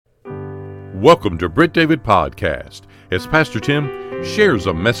Welcome to Britt David Podcast, as Pastor Tim shares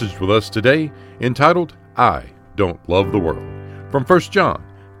a message with us today entitled, I Don't Love the World, from 1 John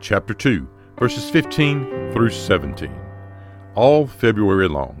chapter 2, verses 15 through 17. All February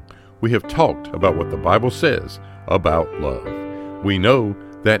long, we have talked about what the Bible says about love. We know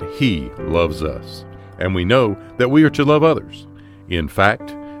that He loves us, and we know that we are to love others. In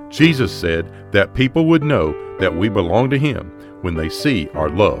fact, Jesus said that people would know that we belong to Him when they see our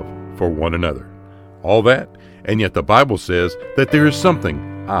love for one another. All that, and yet the Bible says that there is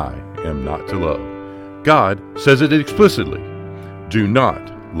something I am not to love. God says it explicitly. Do not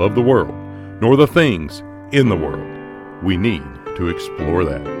love the world, nor the things in the world. We need to explore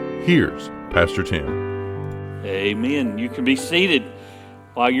that. Here's Pastor Tim. Amen. You can be seated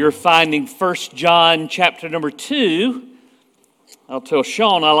while you're finding 1 John chapter number 2. I'll tell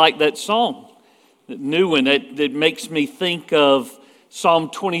Sean I like that song, that new one that makes me think of Psalm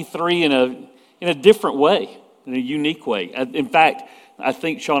 23 in a different way, in a unique way. In fact, I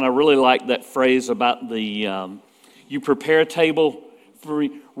think, Sean, I really like that phrase about the you prepare a table for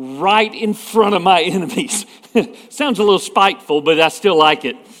me right in front of my enemies. Sounds a little spiteful, but I still like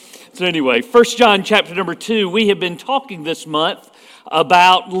it. So anyway, 1 John chapter number 2, we have been talking this month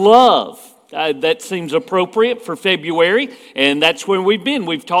about love. That seems appropriate for February, and that's where we've been.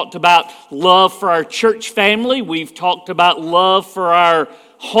 We've talked about love for our church family. We've talked about love for our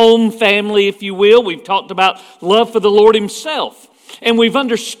home family, if you will. We've talked about love for the Lord Himself. And we've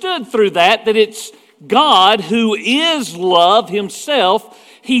understood through that it's God who is love Himself.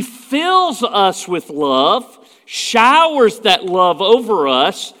 He fills us with love, showers that love over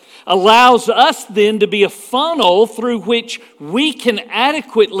us, allows us then to be a funnel through which we can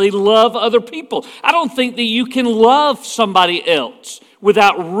adequately love other people. I don't think that you can love somebody else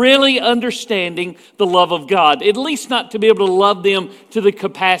without really understanding the love of God, at least not to be able to love them to the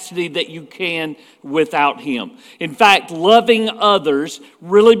capacity that you can without Him. In fact, loving others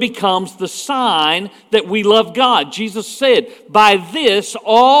really becomes the sign that we love God. Jesus said, by this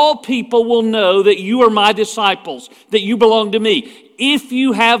all people will know that you are my disciples, that you belong to me, if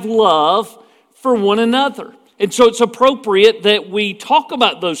you have love for one another. And so it's appropriate that we talk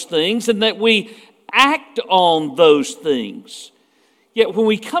about those things and that we act on those things. Yet when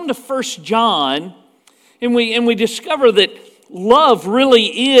we come to 1 John and we discover that love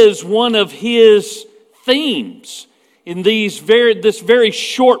really is one of his themes. In this very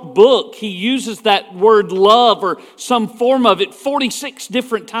short book, he uses that word love or some form of it 46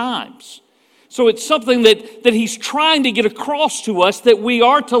 different times. So it's something that he's trying to get across to us, that we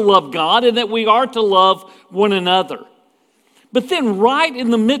are to love God and that we are to love one another. But then right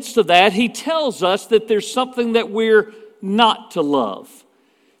in the midst of that, he tells us that there's something that we're not to love.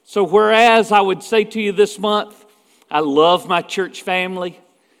 So whereas I would say to you this month, I love my church family,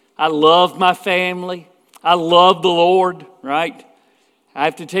 I love my family, I love the Lord, right? I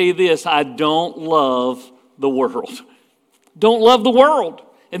have to tell you this, I don't love the world. Don't love the world.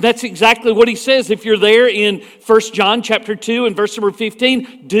 And that's exactly what he says. If you're there in 1 John chapter 2 and verse number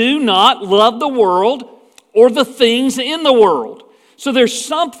 15, do not love the world or the things in the world. So there's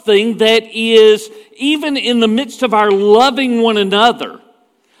something that is, even in the midst of our loving one another,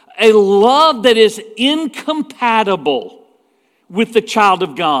 a love that is incompatible with the child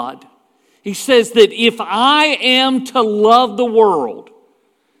of God. He says that if I am to love the world,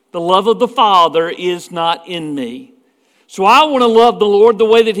 the love of the Father is not in me. So I want to love the Lord the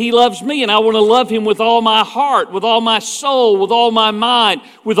way that He loves me, and I want to love Him with all my heart, with all my soul, with all my mind,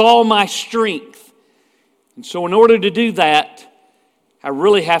 with all my strength. And so in order to do that, I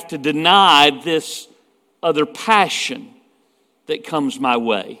really have to deny this other passion that comes my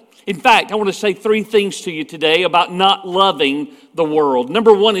way. In fact, I want to say 3 things to you today about not loving the world.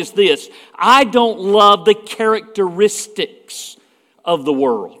 Number 1 is this: I don't love the characteristics of the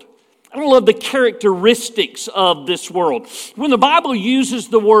world. I don't love the characteristics of this world. When the Bible uses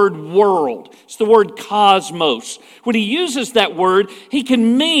the word world, it's the word cosmos. When he uses that word,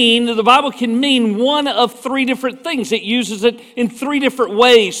 the Bible can mean one of 3 different things. It uses it in 3 different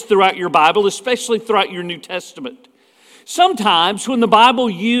ways throughout your Bible, especially throughout your New Testament. Sometimes when the Bible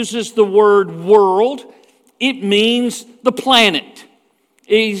uses the word world, it means the planet.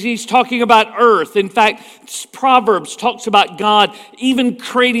 He's talking about earth. In fact, Proverbs talks about God even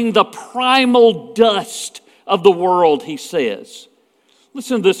creating the primal dust of the world, he says.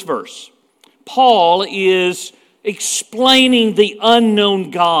 Listen to this verse. Paul is explaining the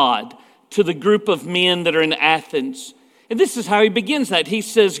unknown God to the group of men that are in Athens. And this is how he begins that. He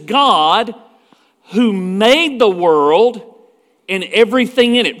says, God who made the world and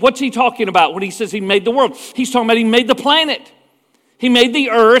everything in it. What's he talking about when he says he made the world? He's talking about he made the planet. He made the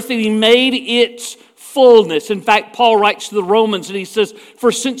earth and He made its fullness. In fact, Paul writes to the Romans and he says,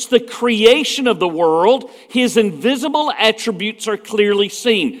 "For since the creation of the world, His invisible attributes are clearly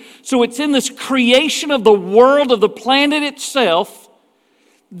seen." So it's in this creation of the world, of the planet itself,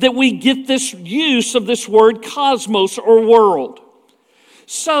 that we get this use of this word cosmos or world.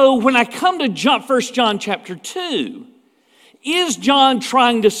 So when I come to 1 John chapter 2, is John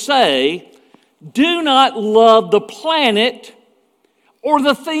trying to say, do not love the planet or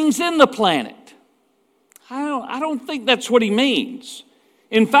the things in the planet? I don't think that's what he means.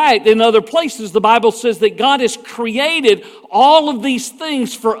 In fact, in other places, the Bible says that God has created all of these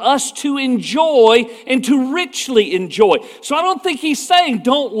things for us to enjoy and to richly enjoy. So I don't think he's saying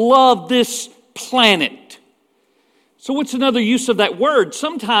don't love this planet. So what's another use of that word?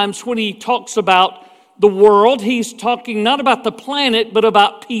 Sometimes when he talks about the world, he's talking not about the planet, but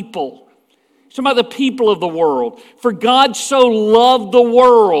about people. He's talking about the people of the world. For God so loved the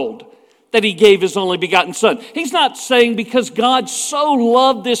world that He gave His only begotten Son. He's not saying because God so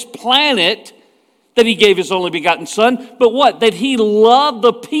loved this planet that He gave His only begotten Son, but what? That He loved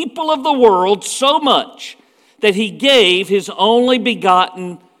the people of the world so much that He gave His only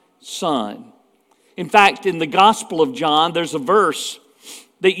begotten Son. In fact, in the Gospel of John, there's a verse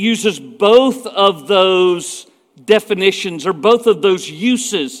that uses both of those definitions or both of those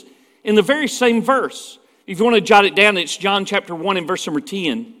uses in the very same verse. If you want to jot it down, it's John chapter 1 and verse number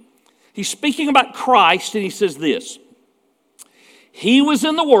 10. He's speaking about Christ, and he says this: He was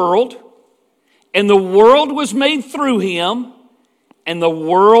in the world, and the world was made through Him, and the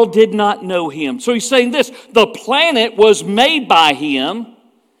world did not know Him. So he's saying this: the planet was made by Him,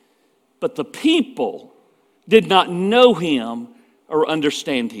 but the people did not know Him or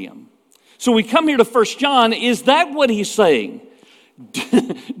understand Him. So we come here to 1 John. Is that what he's saying?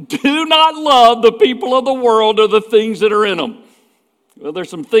 Do not love the people of the world or the things that are in them. Well,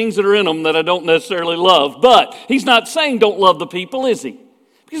 there's some things that are in them that I don't necessarily love. But he's not saying don't love the people, is he?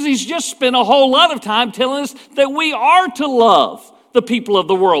 Because he's just spent a whole lot of time telling us that we are to love the people of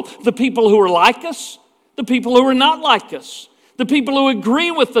the world. The people who are like us, the people who are not like us, the people who agree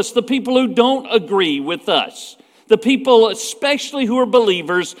with us, the people who don't agree with us. The people, especially who are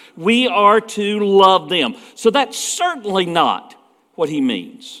believers, we are to love them. So that's certainly not what he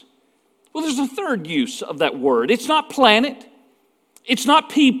means. Well, there's a third use of that word. It's not planet. It's not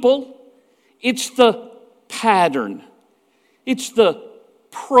people. It's the pattern. It's the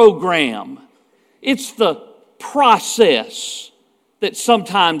program. It's the process that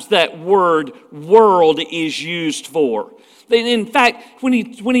sometimes that word world is used for. In fact, when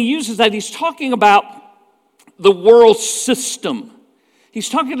he uses that, he's talking about the world system. He's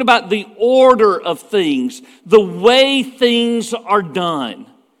talking about the order of things, the way things are done.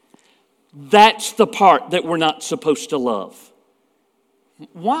 That's the part that we're not supposed to love.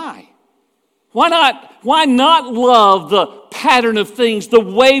 Why? Why not love the pattern of things, the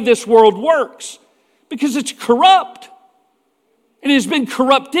way this world works? Because it's corrupt. It has been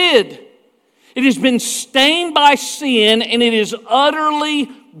corrupted. It has been stained by sin, and it is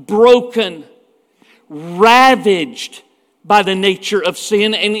utterly broken, ravaged by the nature of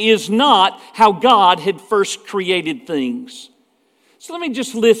sin, and is not how God had first created things. So let me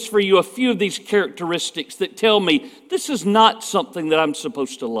just list for you a few of these characteristics that tell me this is not something that I'm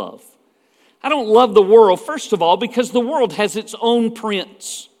supposed to love. I don't love the world, first of all, because the world has its own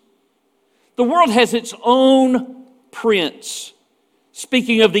prince. The world has its own prince.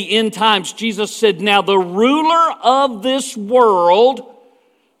 Speaking of the end times, Jesus said, now the ruler of this world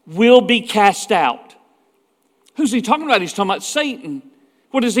will be cast out. Who's he talking about? He's talking about Satan.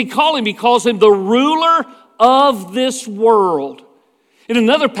 What does he call him? He calls him the ruler of this world. In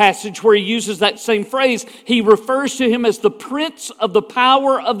another passage where he uses that same phrase, he refers to him as the prince of the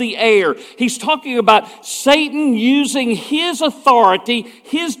power of the air. He's talking about Satan using his authority,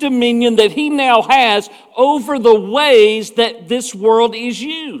 his dominion that he now has over the ways that this world is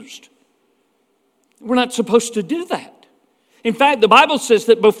used. We're not supposed to do that. In fact, the Bible says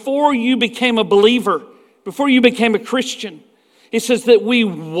that before you became a believer, before you became a Christian, it says that we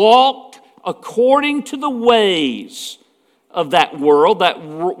walked according to the ways of that world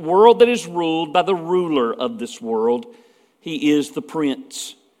that is ruled by the ruler of this world. He is the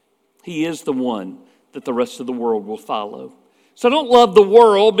prince. He is the one that the rest of the world will follow. So I don't love the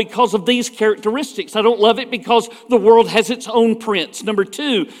world because of these characteristics. I don't love it because the world has its own prince. Number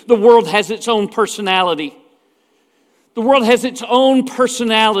two, the world has its own personality. The world has its own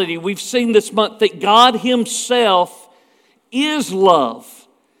personality. We've seen this month that God Himself is love.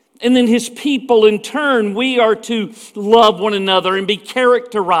 And then His people, in turn, we are to love one another and be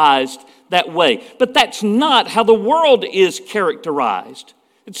characterized that way. But that's not how the world is characterized.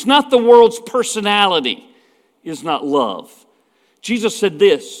 It's not the world's personality is not love. Jesus said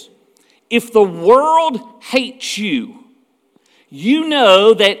this, if the world hates you, you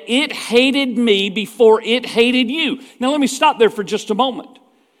know that it hated me before it hated you. Now let me stop there for just a moment.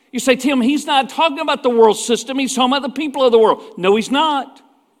 You say, Tim, he's not talking about the world system. He's talking about the people of the world. No, he's not.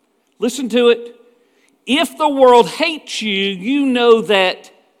 Listen to it. If the world hates you, you know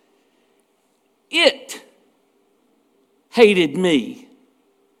that it hated me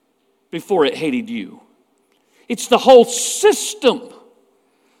before it hated you. It's the whole system,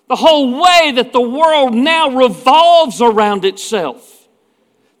 the whole way that the world now revolves around itself.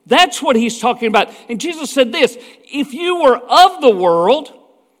 That's what he's talking about. And Jesus said this, if you were of the world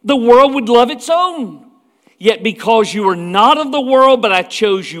would love its own. Yet because you are not of the world, but I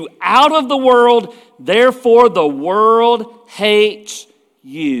chose you out of the world, therefore the world hates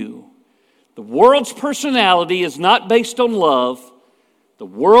you. The world's personality is not based on love. The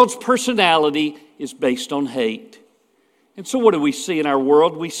world's personality is based on hate. And so what do we see in our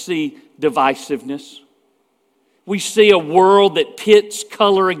world? We see divisiveness. We see a world that pits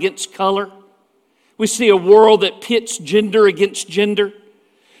color against color. We see a world that pits gender against gender.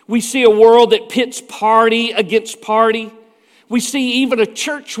 We see a world that pits party against party. We see even a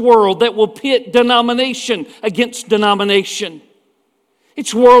church world that will pit denomination against denomination.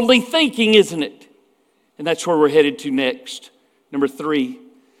 It's worldly thinking, isn't it? And that's where we're headed to next. Number 3,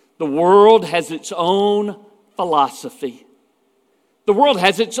 the world has its own philosophy. The world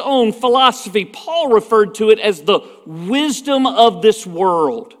has its own philosophy. Paul referred to it as the wisdom of this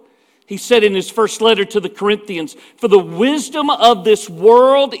world. He said in his first letter to the Corinthians, for the wisdom of this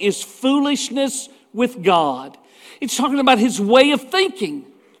world is foolishness with God. It's talking about his way of thinking,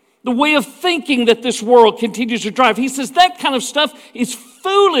 the way of thinking that this world continues to drive. He says that kind of stuff is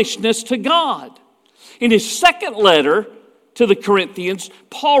foolishness to God. In his second letter to the Corinthians,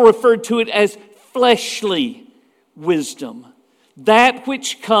 Paul referred to it as fleshly wisdom, that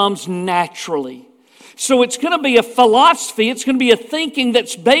which comes naturally. So it's going to be a philosophy, it's going to be a thinking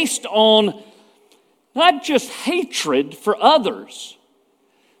that's based on not just hatred for others,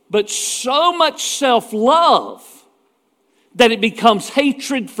 but so much self-love that it becomes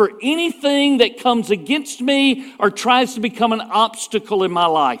hatred for anything that comes against me or tries to become an obstacle in my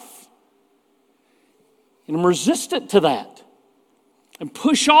life. And I'm resistant to that and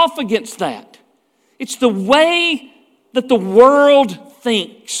push off against that. It's the way that the world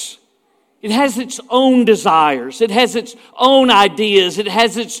thinks. It has its own desires. It has its own ideas. It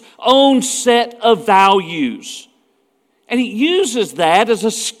has its own set of values. And it uses that as a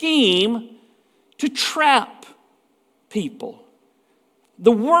scheme to trap people.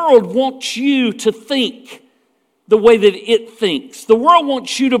 The world wants you to think the way that it thinks. The world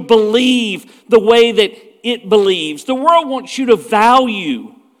wants you to believe the way that it believes. The world wants you to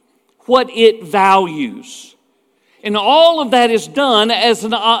value what it values. And all of that is done as a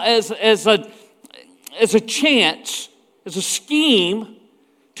chance, as a scheme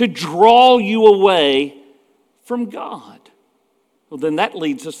to draw you away from God. Well, then that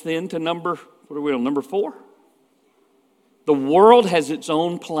leads us then to number 4? The world has its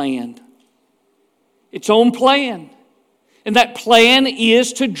own plan. Its own plan. And that plan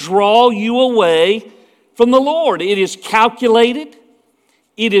is to draw you away from the Lord. It is calculated.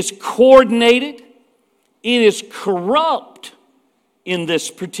 It is coordinated. It is corrupt in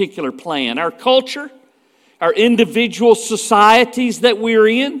this particular plan. Our culture, our individual societies that we're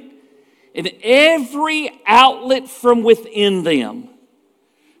in, and every outlet from within them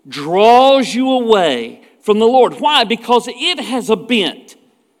draws you away from the Lord. Why? Because it has a bent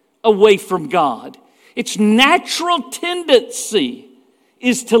away from God. Its natural tendency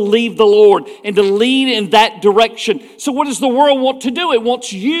is to leave the Lord and to lead in that direction. So what does the world want to do? It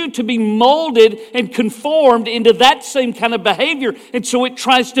wants you to be molded and conformed into that same kind of behavior. And so it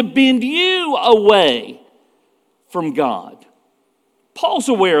tries to bend you away from God. Paul's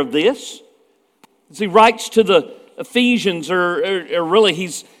aware of this. As he writes to the Ephesians, or really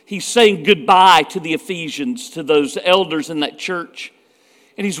he's saying goodbye to the Ephesians, to those elders in that church.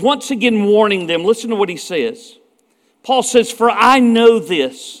 And he's once again warning them. Listen to what he says. Paul says, for I know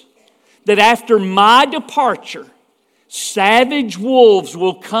this, that after my departure, savage wolves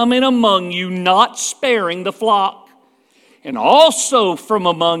will come in among you, not sparing the flock. And also from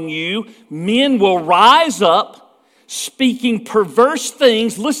among you, men will rise up, speaking perverse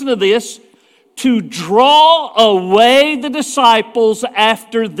things, listen to this, to draw away the disciples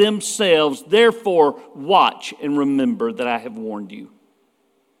after themselves. Therefore, watch and remember that I have warned you.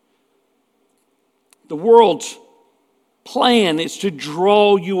 The world's plan is to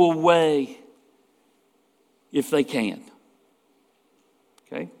draw you away if they can.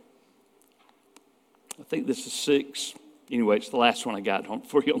 Okay? I think this is 6. Anyway, it's the last one I got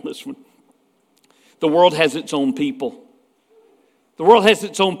for you on this one. The world has its own people. The world has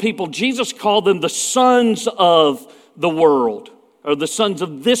its own people. Jesus called them the sons of the world, or the sons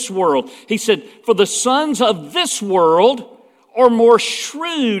of this world. He said, for the sons of this world are more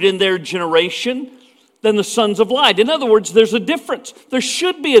shrewd in their generation than the sons of light. In other words, there's a difference. There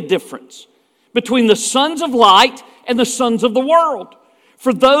should be a difference between the sons of light and the sons of the world.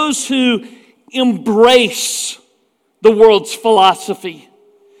 For those who embrace the world's philosophy,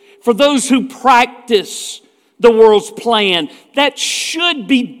 for those who practice the world's plan, that should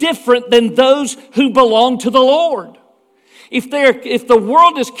be different than those who belong to the Lord. If the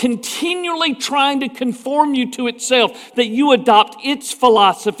world is continually trying to conform you to itself, that you adopt its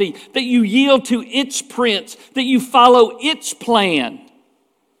philosophy, that you yield to its prince, that you follow its plan,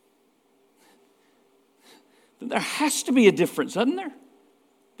 then there has to be a difference, doesn't there,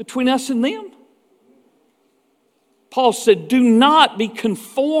 between us and them? Paul said, do not be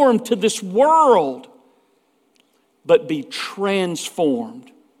conformed to this world, but be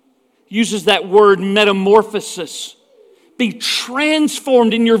transformed. Uses that word metamorphosis. Be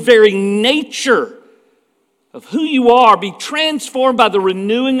transformed in your very nature of who you are. Be transformed by the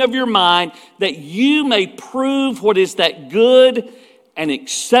renewing of your mind, that you may prove what is that good and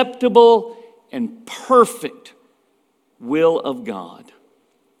acceptable and perfect will of God.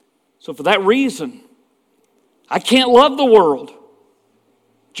 So for that reason, I can't love the world.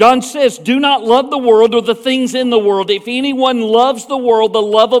 John says, do not love the world or the things in the world. If anyone loves the world, the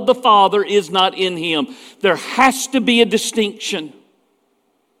love of the Father is not in him. There has to be a distinction.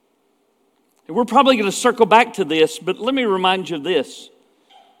 And we're probably going to circle back to this, but let me remind you of this.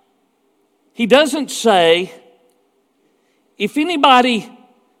 He doesn't say, if anybody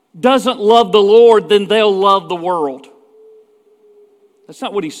doesn't love the Lord, then they'll love the world. That's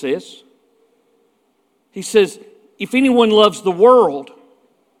not what he says. He says, if anyone loves the world,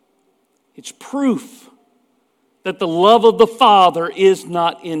 it's proof that the love of the Father is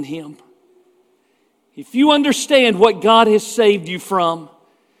not in him. If you understand what God has saved you from,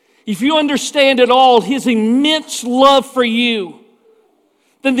 if you understand at all His immense love for you,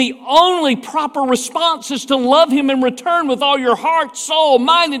 then the only proper response is to love Him in return with all your heart, soul,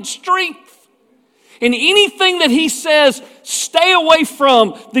 mind, and strength. And anything that He says, stay away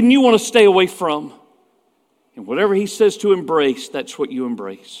from, then you want to stay away from. And whatever He says to embrace, that's what you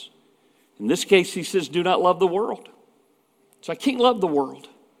embrace. In this case, He says, do not love the world. So I can't love the world.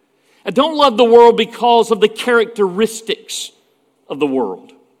 I don't love the world because of the characteristics of the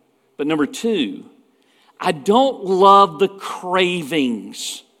world. But number 2, I don't love the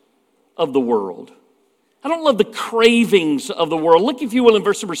cravings of the world. I don't love the cravings of the world. Look, if you will, in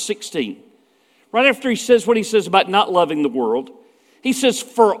verse number 16. Right after he says what he says about not loving the world, he says,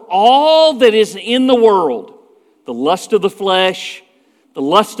 for all that is in the world, the lust of the flesh, the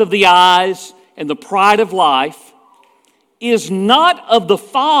lust of the eyes, and the pride of life, is not of the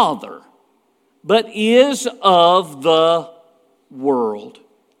Father, but is of the world.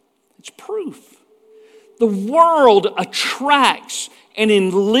 It's proof. The world attracts and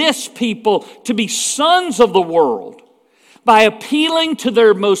enlists people to be sons of the world by appealing to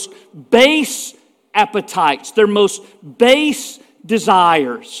their most base appetites, their most base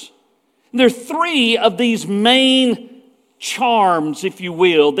desires. And there are 3 of these main charms, if you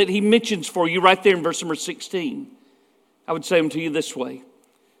will, that he mentions for you right there in verse number 16. I would say them to you this way.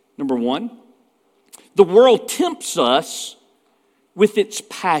 Number 1, the world tempts us with its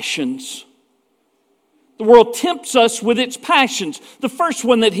passions. The world tempts us with its passions. The first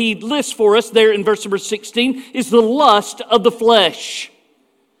one that he lists for us there in verse number 16 is the lust of the flesh.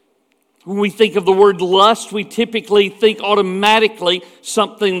 When we think of the word lust, we typically think automatically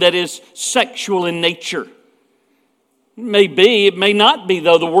something that is sexual in nature. It may be, it may not be,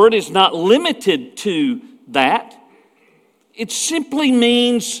 though. The word is not limited to that. It simply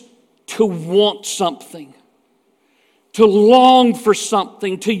means to want something, to long for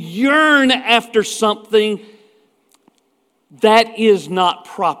something, to yearn after something that is not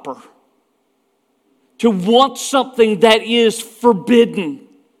proper, to want something that is forbidden,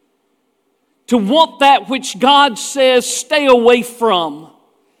 to want that which God says stay away from.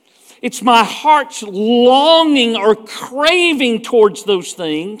 It's my heart's longing or craving towards those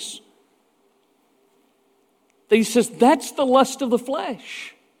things. That he says that's the lust of the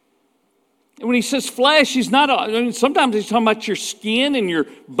flesh. And when he says flesh, he's not, sometimes he's talking about your skin and your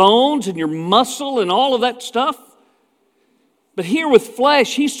bones and your muscle and all of that stuff. But here with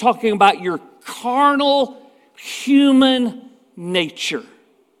flesh, he's talking about your carnal, human nature.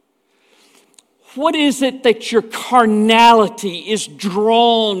 What is it that your carnality is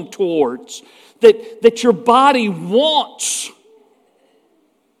drawn towards, that your body wants?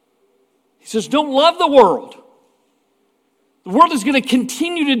 He says, don't love the world. The world is going to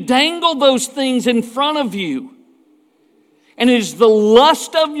continue to dangle those things in front of you. And it is the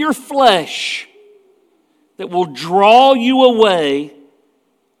lust of your flesh that will draw you away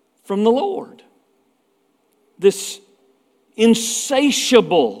from the Lord. This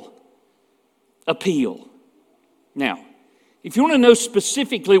insatiable appeal. Now, if you want to know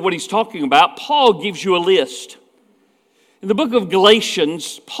specifically what he's talking about, Paul gives you a list. In the book of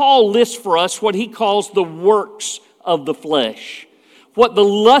Galatians, Paul lists for us what he calls the works of the flesh. What the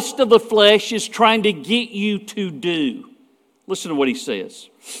lust of the flesh is trying to get you to do. Listen to what he says.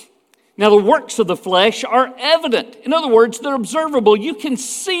 Now, the works of the flesh are evident. In other words, they're observable. You can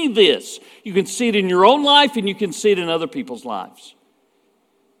see this. You can see it in your own life, and you can see it in other people's lives.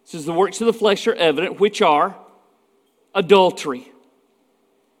 It says the works of the flesh are evident, which are adultery,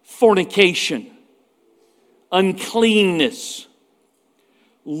 fornication, uncleanness,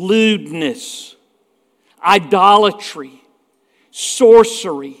 lewdness, idolatry,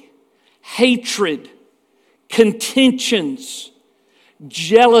 sorcery, hatred, contentions,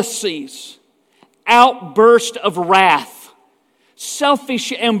 jealousies, outburst of wrath,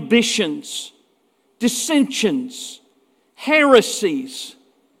 selfish ambitions, dissensions, heresies,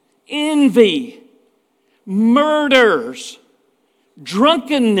 envy, murders,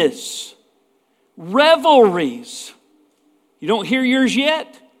 drunkenness, revelries. You don't hear yours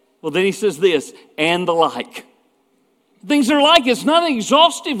yet? Well, then he says this, and the like. Things are like, it's not an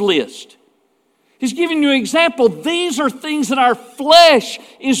exhaustive list. He's giving you an example. These are things that our flesh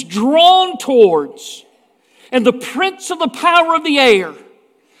is drawn towards. And the prince of the power of the air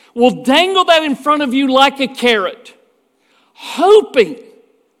will dangle that in front of you like a carrot, hoping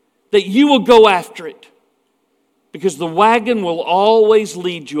that you will go after it. Because the wagon will always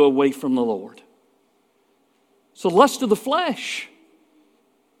lead you away from the Lord. So lust of the flesh.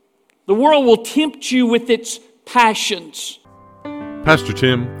 The world will tempt you with its passions. Pastor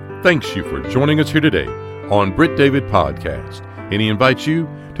Tim thanks you for joining us here today on Britt David Podcast, and he invites you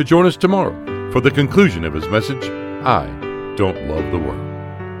to join us tomorrow for the conclusion of his message, I Don't Love the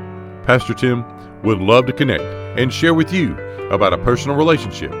World. Pastor Tim would love to connect and share with you about a personal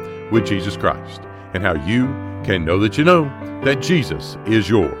relationship with Jesus Christ and how you can know that Jesus is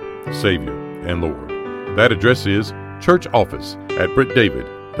your Savior and Lord. That address is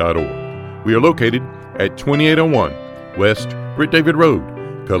churchoffice@brittdavid.org. We are located at 2801 West Britt David Road,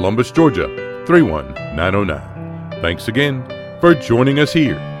 Columbus, Georgia, 31909. Thanks again for joining us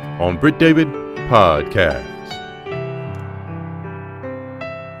here on Britt David Podcast.